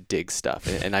to dig stuff,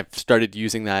 and I've started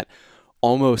using that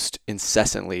almost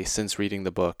incessantly since reading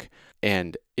the book.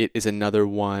 And it is another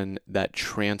one that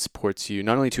transports you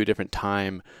not only to a different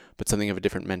time but something of a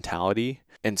different mentality.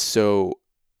 And so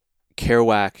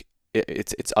Kerouac,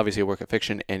 it's obviously a work of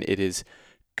fiction, and it is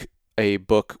a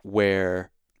book where,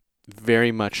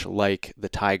 very much like The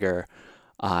Tiger,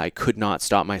 I could not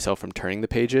stop myself from turning the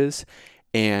pages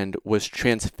and was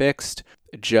transfixed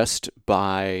just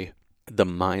by the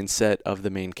mindset of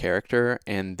the main character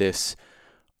and this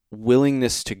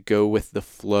willingness to go with the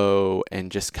flow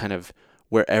and just kind of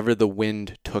wherever the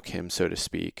wind took him, so to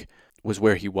speak, was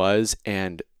where he was,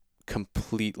 and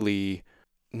completely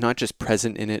not just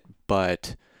present in it,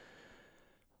 but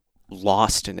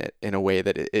lost in it in a way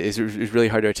that it is really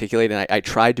hard to articulate. And I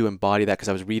tried to embody that because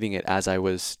I was reading it as I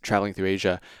was traveling through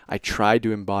Asia. I tried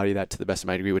to embody that to the best of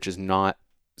my degree, which is not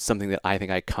something that I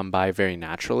think I come by very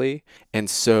naturally. And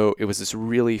so it was this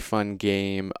really fun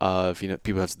game of,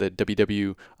 people have the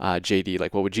WWJD,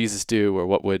 like what would Jesus do, or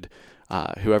what would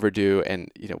whoever do,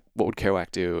 and what would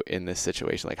Kerouac do in this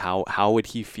situation? Like how would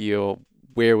he feel?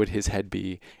 Where would his head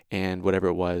be? And whatever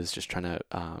it was, just trying to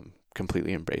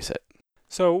completely embrace it.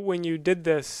 So when you did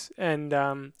this, and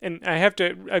I have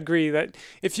to agree that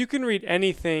if you can read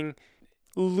anything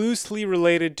loosely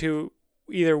related to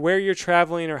either where you're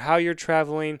traveling or how you're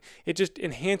traveling, it just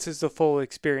enhances the full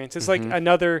experience. It's like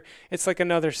another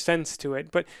sense to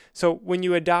it. But so when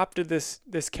you adopted this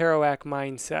Kerouac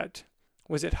mindset,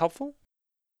 was it helpful?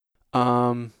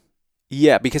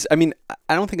 Yeah, because I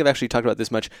don't think I've actually talked about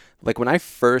this much. Like when I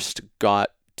first got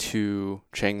to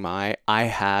Chiang Mai, I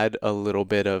had a little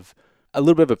bit of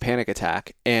a panic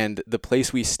attack, and the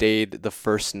place we stayed the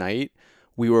first night,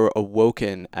 we were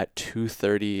awoken at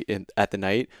 2:30 at the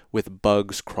night with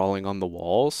bugs crawling on the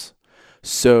walls.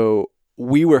 So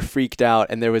we were freaked out,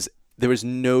 and there was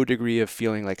no degree of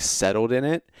feeling like settled in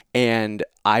it. And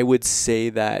I would say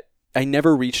that I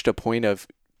never reached a point of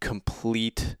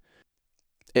complete.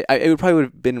 It would probably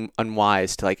have been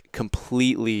unwise to like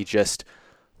completely just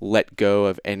let go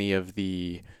of any of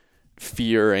the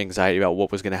fear or anxiety about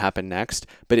what was going to happen next,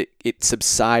 but it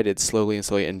subsided slowly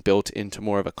and built into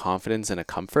more of a confidence and a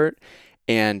comfort.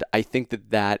 And I think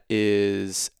that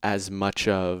is as much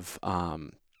of a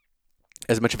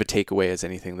takeaway as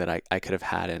anything that I could have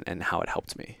had, and how it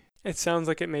helped me. It sounds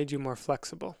like it made you more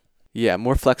flexible. Yeah,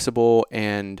 more flexible,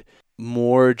 and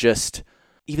more just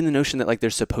even the notion that like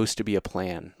there's supposed to be a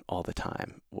plan all the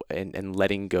time, and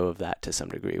letting go of that to some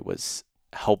degree was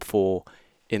helpful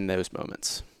in those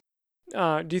moments.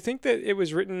 Do you think that it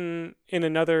was written in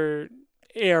another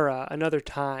era, another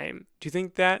time? Do you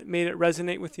think that made it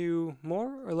resonate with you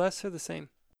more or less, or the same?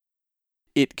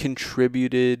 It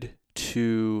contributed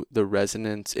to the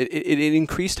resonance. It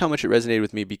increased how much it resonated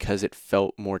with me because it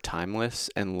felt more timeless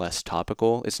and less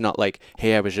topical. It's not like,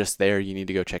 hey, I was just there, you need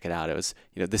to go check it out. It was,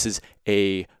 this is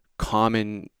a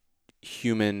common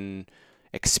human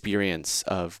experience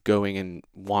of going and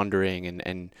wandering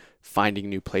and finding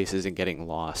new places and getting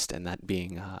lost, and that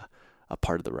being a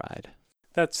part of the ride.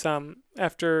 That's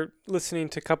after listening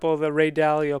to a couple of the Ray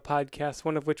Dalio podcasts,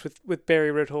 one of which with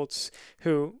Barry Ritholtz,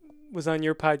 who was on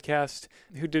your podcast,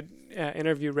 who did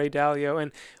interview Ray Dalio.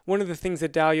 And one of the things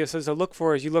that Dalio says to look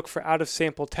for is you look for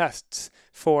out-of-sample tests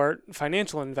for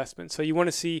financial investments. So you want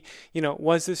to see,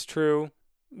 was this true?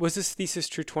 Was this thesis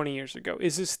true 20 years ago?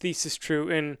 Is this thesis true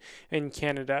in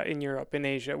Canada, in Europe, in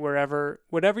Asia, whatever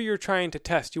you're trying to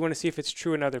test, you want to see if it's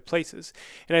true in other places.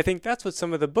 And I think that's what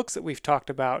some of the books that we've talked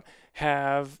about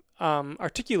have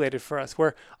articulated for us,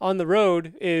 where On the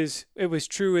Road it was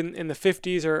true in the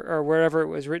 50s or wherever it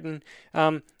was written.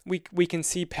 We can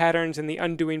see patterns in The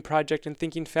Undoing Project and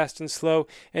Thinking Fast and Slow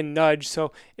and Nudge.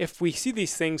 So if we see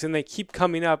these things and they keep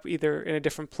coming up either in a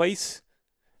different place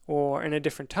or in a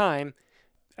different time,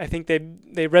 I think they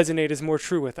resonate as more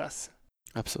true with us.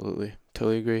 Absolutely.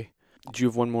 Totally agree. Do you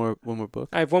have one more book?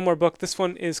 I have one more book. This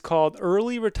one is called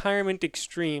Early Retirement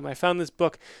Extreme. I found this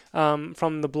book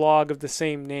from the blog of the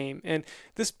same name. And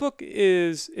this book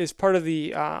is part of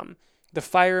the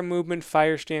FIRE movement.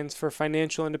 FIRE stands for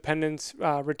Financial Independence,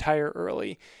 Retire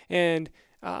Early. And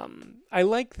I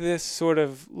like this sort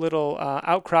of little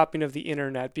outcropping of the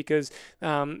internet because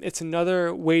it's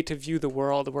another way to view the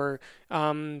world where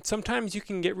sometimes you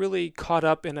can get really caught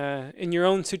up in your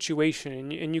own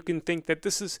situation and you can think that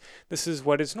this is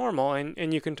what is normal,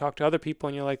 and you can talk to other people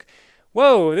and you're like,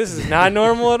 whoa, this is not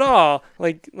normal at all.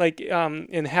 Like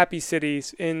in happy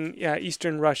cities in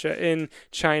Eastern Russia, in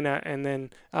China, and then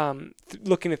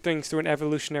looking at things through an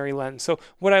evolutionary lens. So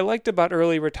what I liked about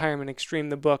Early Retirement Extreme,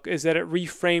 the book, is that it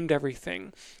reframed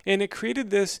everything. And it created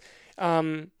this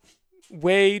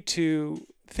way to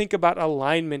think about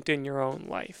alignment in your own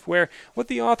life, where what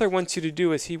the author wants you to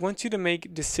do is he wants you to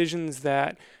make decisions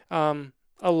that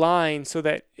align so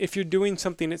that if you're doing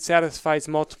something, it satisfies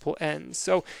multiple ends.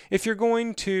 So if you're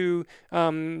going to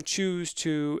choose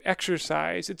to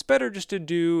exercise, it's better just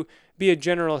to be a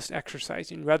generalist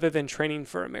exercising rather than training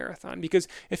for a marathon. Because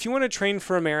if you want to train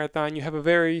for a marathon, you have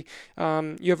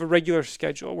a regular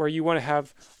schedule where you want to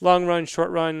have long run, short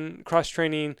run, cross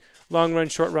training, long run,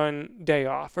 short run, day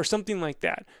off, or something like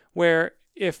that, where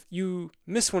if you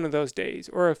miss one of those days,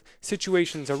 or if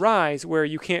situations arise where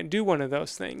you can't do one of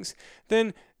those things,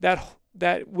 then that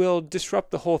will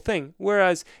disrupt the whole thing.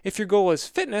 Whereas if your goal is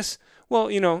fitness, well,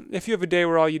 if you have a day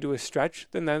where all you do is stretch,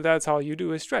 then that's all you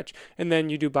do is stretch. And then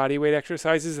you do body weight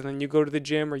exercises, and then you go to the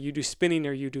gym, or you do spinning,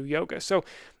 or you do yoga. So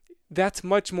that's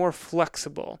much more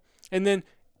flexible. And then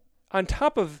on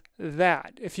top of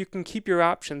that, if you can keep your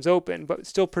options open but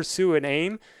still pursue an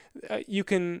aim, you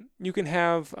can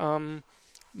have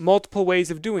multiple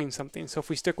ways of doing something. So if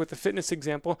we stick with the fitness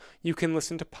example, you can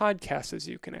listen to podcasts as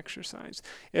you can exercise.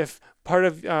 If part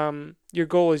of your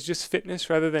goal is just fitness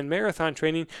rather than marathon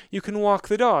training, you can walk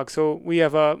the dog. So we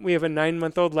have a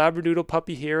 9-month-old Labradoodle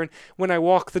puppy here, and when I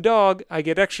walk the dog, I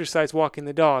get exercise walking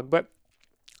the dog. But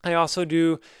I also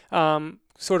do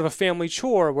sort of a family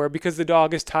chore where, because the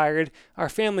dog is tired, our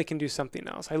family can do something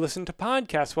else. I listen to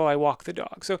podcasts while I walk the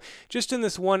dog. So just in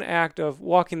this one act of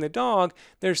walking the dog,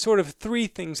 there's sort of 3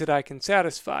 things that I can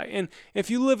satisfy. And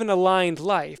if you live an aligned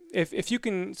life, if you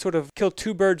can sort of kill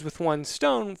 2 birds with 1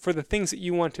 stone for the things that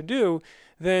you want to do,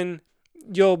 then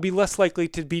you'll be less likely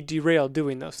to be derailed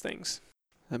doing those things.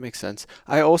 That makes sense.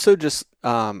 I also just,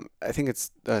 I think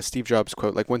it's Steve Jobs'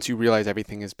 quote, like, once you realize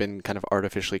everything has been kind of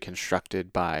artificially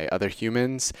constructed by other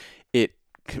humans, it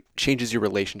changes your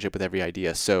relationship with every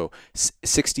idea. So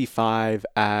 65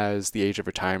 as the age of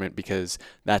retirement, because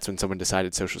that's when someone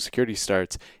decided Social Security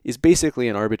starts, is basically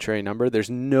an arbitrary number. There's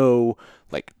no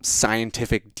like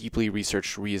scientific, deeply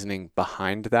researched reasoning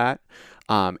behind that.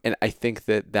 And I think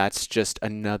that that's just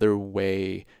another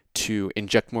way to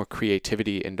inject more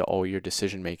creativity into all your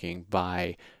decision making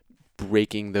by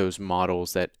breaking those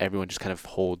models that everyone just kind of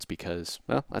holds because,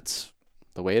 well, that's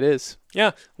the way it is.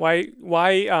 Yeah. Why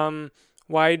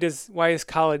is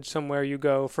college somewhere you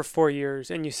go for 4 years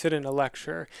and you sit in a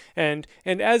lecture? And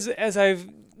as I've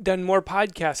done more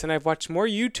podcasts and I've watched more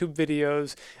YouTube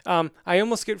videos, I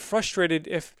almost get frustrated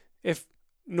if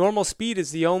normal speed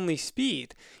is the only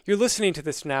speed. You're listening to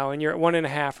this now and you're at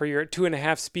 1.5 or you're at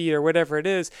 2.5 speed or whatever it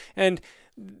is. And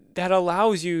that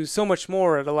allows you so much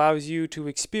more. It allows you to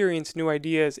experience new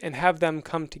ideas and have them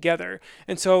come together.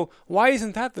 And so why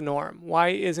isn't that the norm? Why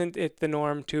isn't it the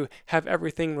norm to have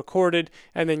everything recorded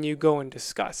and then you go and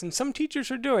discuss? And some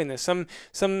teachers are doing this.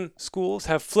 Some schools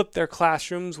have flipped their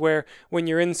classrooms where when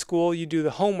you're in school, you do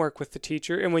the homework with the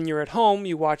teacher, and when you're at home,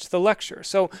 you watch the lecture.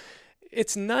 So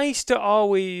it's nice to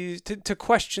always to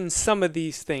question some of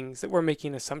these things that we're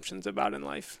making assumptions about in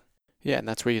life. Yeah, and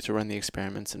that's where you get to run the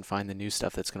experiments and find the new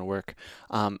stuff that's going to work.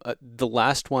 The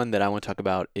last one that I want to talk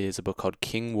about is a book called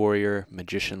King, Warrior,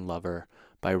 Magician, Lover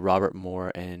by Robert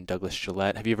Moore and Douglas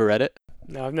Gillette. Have you ever read it?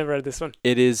 No, I've never read this one.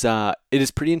 It is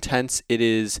pretty intense. It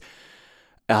is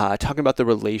talking about the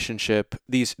relationship,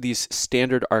 these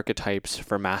standard archetypes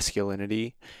for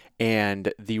masculinity,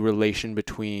 and the relation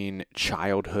between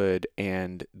childhood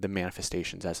and the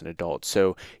manifestations as an adult.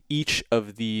 So each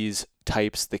of these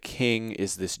types, the king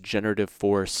is this generative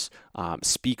force,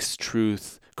 speaks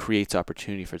truth, creates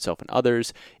opportunity for itself and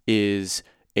others, is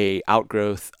a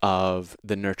outgrowth of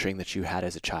the nurturing that you had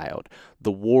as a child.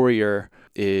 The warrior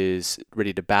is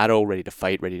ready to battle, ready to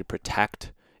fight, ready to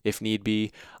protect if need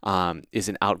be, is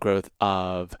an outgrowth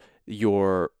of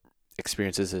your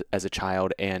experiences as a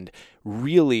child. And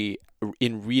really,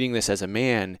 in reading this as a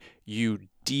man, you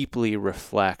deeply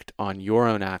reflect on your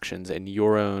own actions and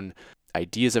your own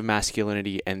ideas of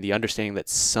masculinity, and the understanding that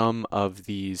some of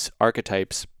these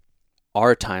archetypes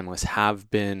are timeless, have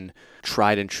been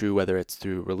tried and true, whether it's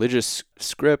through religious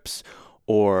scripts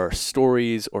or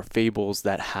stories or fables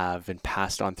that have been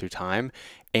passed on through time.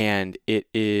 And it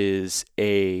is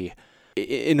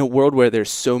in a world where there's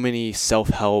so many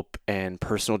self-help and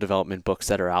personal development books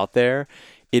that are out there,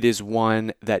 it is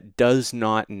one that does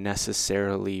not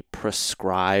necessarily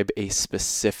prescribe a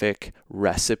specific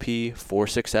recipe for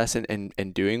success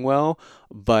and doing well,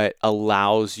 but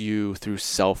allows you through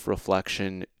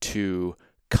self-reflection to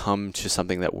come to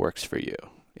something that works for you,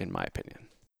 in my opinion.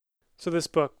 So this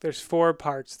book, there's 4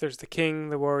 parts. There's the king,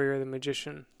 the warrior, the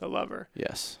magician, the lover.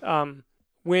 Yes.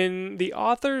 When the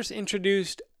authors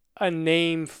introduced a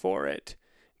name for it,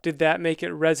 did that make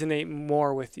it resonate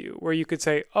more with you? Where you could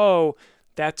say, oh,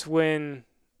 that's when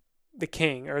the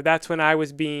king, or that's when I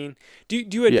was being... Do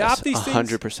you adopt these things?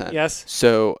 100%. Yes.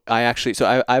 So I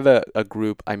have a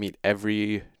group I meet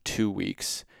every 2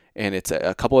 weeks, and it's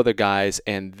a couple other guys,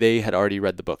 and they had already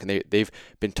read the book, and they've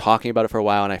been talking about it for a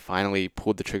while, and I finally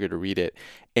pulled the trigger to read it.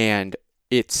 And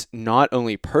it's not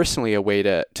only personally a way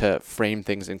to frame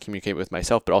things and communicate with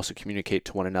myself, but also communicate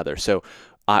to one another. So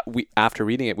after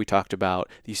reading it, we talked about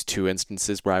these 2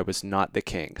 instances where I was not the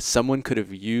king. Someone could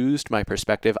have used my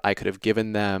perspective. I could have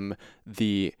given them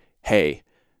the hey,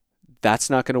 that's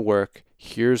not going to work.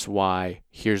 Here's why.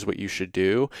 Here's what you should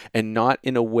do. And not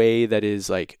in a way that is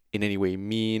like in any way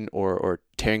mean or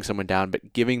tearing someone down,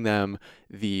 but giving them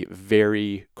the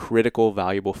very critical,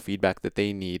 valuable feedback that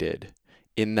they needed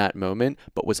in that moment,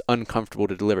 but was uncomfortable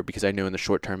to deliver, because I know in the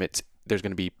short term there's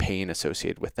going to be pain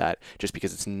associated with that, just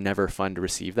because it's never fun to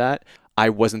receive that. I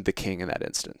wasn't the king in that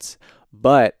instance.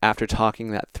 But after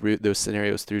talking those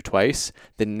scenarios through twice,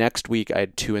 the next week I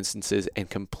had 2 instances and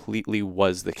completely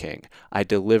was the king. I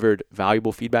delivered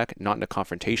valuable feedback, not in a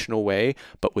confrontational way,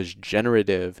 but was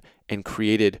generative and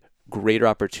created greater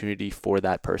opportunity for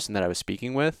that person that I was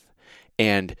speaking with.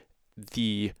 And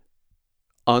the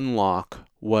unlock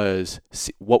was,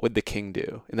 what would the king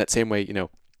do? In that same way,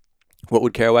 what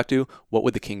would Kerouac do? What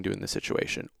would the king do in this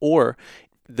situation? Or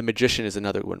the magician is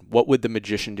another one. What would the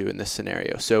magician do in this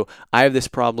scenario? So I have this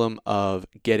problem of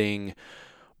getting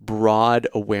broad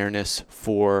awareness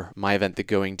for my event, the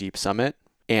Going Deep Summit,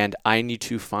 and I need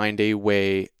to find a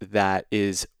way that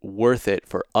is worth it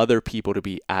for other people to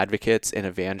be advocates and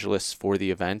evangelists for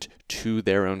the event to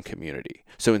their own community.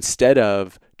 So instead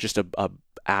of just a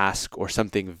ask or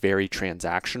something very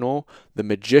transactional, the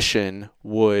magician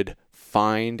would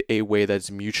find a way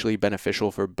that's mutually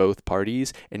beneficial for both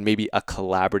parties, and maybe a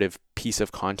collaborative piece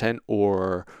of content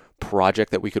or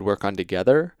project that we could work on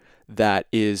together that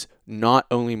is not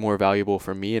only more valuable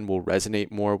for me and will resonate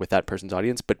more with that person's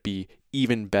audience, but be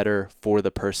even better for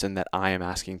the person that I am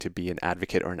asking to be an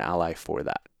advocate or an ally for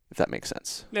that, if that makes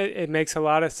sense. It makes a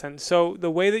lot of sense. So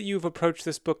the way that you've approached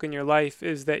this book in your life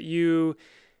is that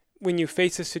when you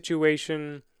face a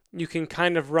situation, you can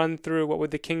kind of run through what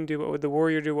would the king do, what would the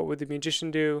warrior do, what would the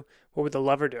magician do, what would the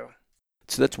lover do.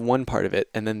 So that's one part of it.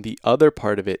 And then the other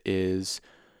part of it is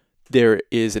there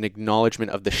is an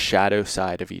acknowledgement of the shadow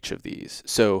side of each of these.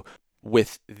 So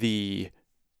with the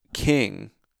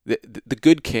king, the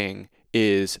good king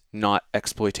is not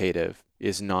exploitative,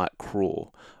 is not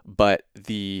cruel, but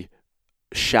the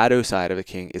shadow side of the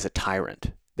king is a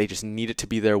tyrant. They just need it to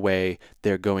be their way.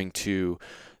 They're going to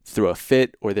throw a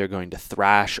fit, or they're going to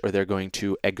thrash, or they're going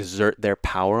to exert their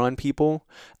power on people,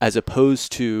 as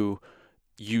opposed to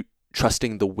you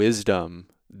trusting the wisdom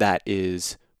that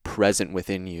is present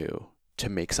within you to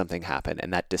make something happen,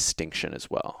 and that distinction as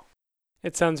well.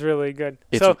 It sounds really good.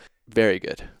 It's very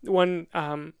good.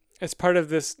 As part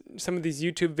of some of these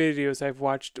YouTube videos I've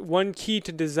watched, one key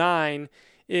to design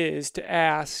is to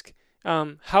ask,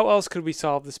 how else could we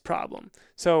solve this problem?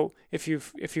 So if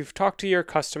you've talked to your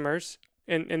customers,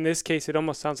 in this case, it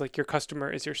almost sounds like your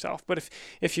customer is yourself. But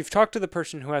if you've talked to the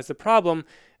person who has the problem,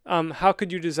 how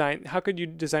could you design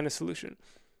a solution?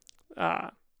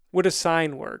 Would a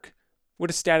sign work?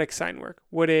 Would a static sign work?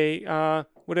 Would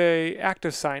a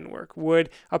active sign work? Would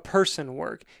a person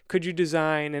work? Could you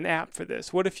design an app for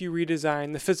this? What if you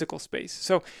redesign the physical space?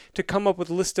 So to come up with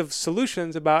a list of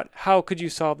solutions about how could you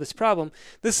solve this problem,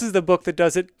 this is the book that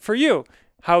does it for you.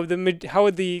 How would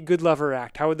the good lover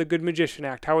act? How would the good magician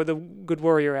act? How would the good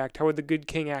warrior act? How would the good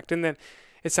king act? And then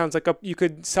it sounds like you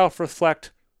could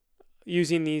self-reflect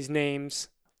using these names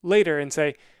later and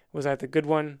say, was I the good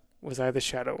one? Was I the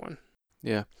shadow one?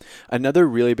 Yeah. Another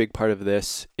really big part of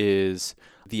this is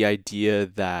the idea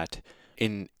that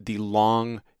in the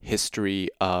long history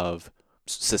of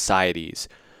societies,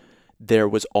 there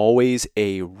was always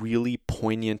a really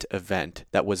poignant event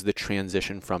that was the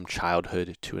transition from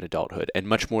childhood to an adulthood, and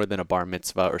much more than a bar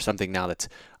mitzvah or something now that's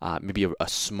maybe a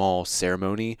small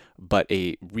ceremony, but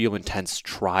a real intense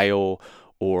trial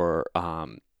or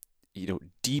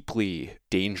deeply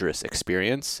dangerous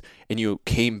experience, and you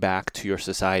came back to your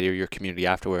society or your community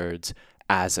afterwards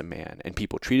as a man, and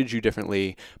people treated you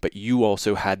differently, but you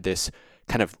also had this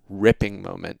kind of ripping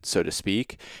moment, so to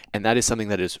speak, and that is something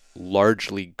that is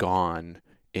largely gone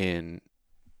in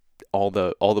all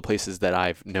the places that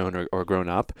I've known or grown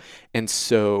up. And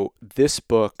so this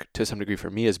book, to some degree for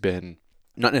me, has been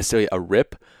not necessarily a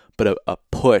rip, but a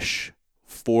push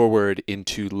forward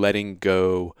into letting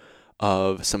go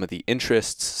of some of the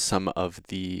interests, some of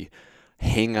the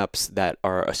hang-ups that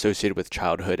are associated with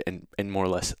childhood, and more or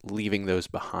less leaving those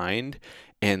behind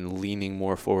and leaning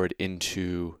more forward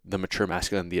into the mature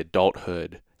masculine, the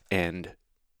adulthood, and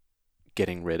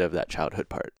getting rid of that childhood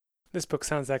part. This book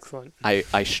sounds excellent.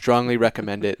 I strongly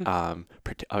recommend it,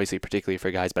 obviously particularly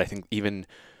for guys, but I think even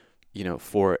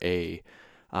for a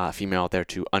female out there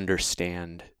to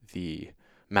understand the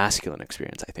masculine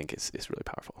experience, I think is really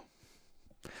powerful.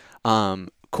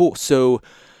 Cool. So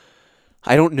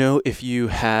I don't know if you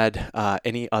had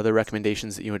any other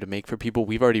recommendations that you wanted to make for people.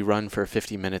 We've already run for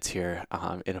 50 minutes here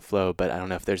in a flow, but I don't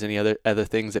know if there's any other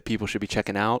things that people should be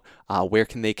checking out. Where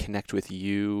can they connect with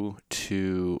you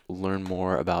to learn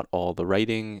more about all the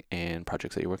writing and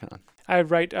projects that you're working on? I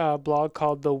write a blog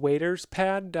called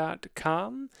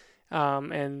thewaiterspad.com.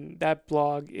 And that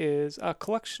blog is a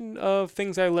collection of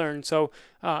things I learned. So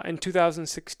in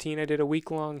 2016, I did a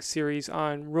week-long series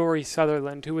on Rory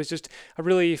Sutherland, who was just a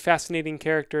really fascinating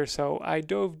character. So I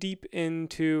dove deep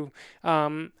into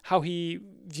how he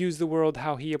views the world,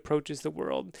 how he approaches the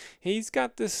world. He's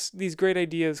got these great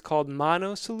ideas called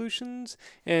mono solutions,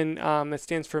 and that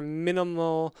stands for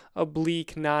minimal,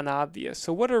 oblique, non-obvious.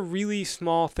 So what are really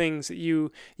small things that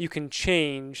you can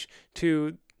change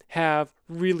to have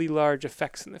really large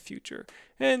effects in the future?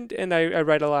 And I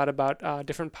write a lot about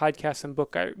different podcasts and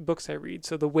books I read.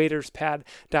 So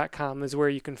thewaiterspad.com is where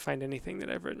you can find anything that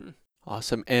I've written.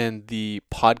 Awesome. And the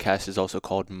podcast is also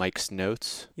called Mike's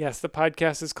Notes. Yes, the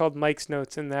podcast is called Mike's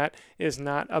Notes, and that is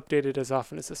not updated as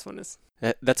often as this one is.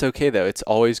 That's okay, though. It's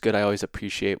always good. I always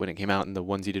appreciate when it came out, and the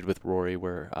ones you did with Rory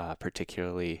were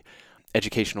particularly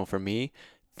educational for me.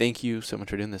 Thank you so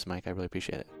much for doing this, Mike. I really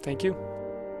appreciate it. Thank you.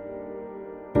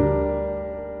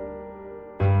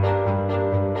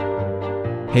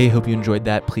 Hey, hope you enjoyed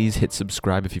that. Please hit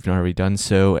subscribe if you've not already done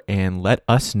so, and let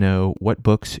us know what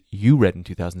books you read in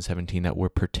 2017 that were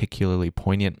particularly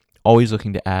poignant. Always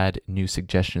looking to add new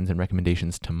suggestions and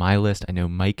recommendations to my list. I know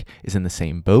Mike is in the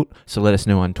same boat, so let us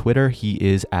know on Twitter. He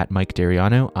is at Mike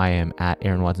Dariano. I am at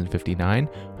Aaron Watson 59.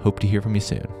 Hope to hear from you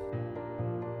soon.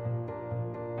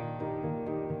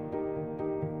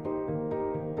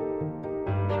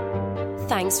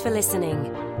 Thanks for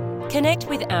listening. Connect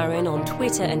with Aaron on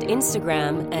Twitter and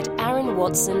Instagram at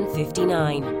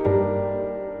AaronWatson59.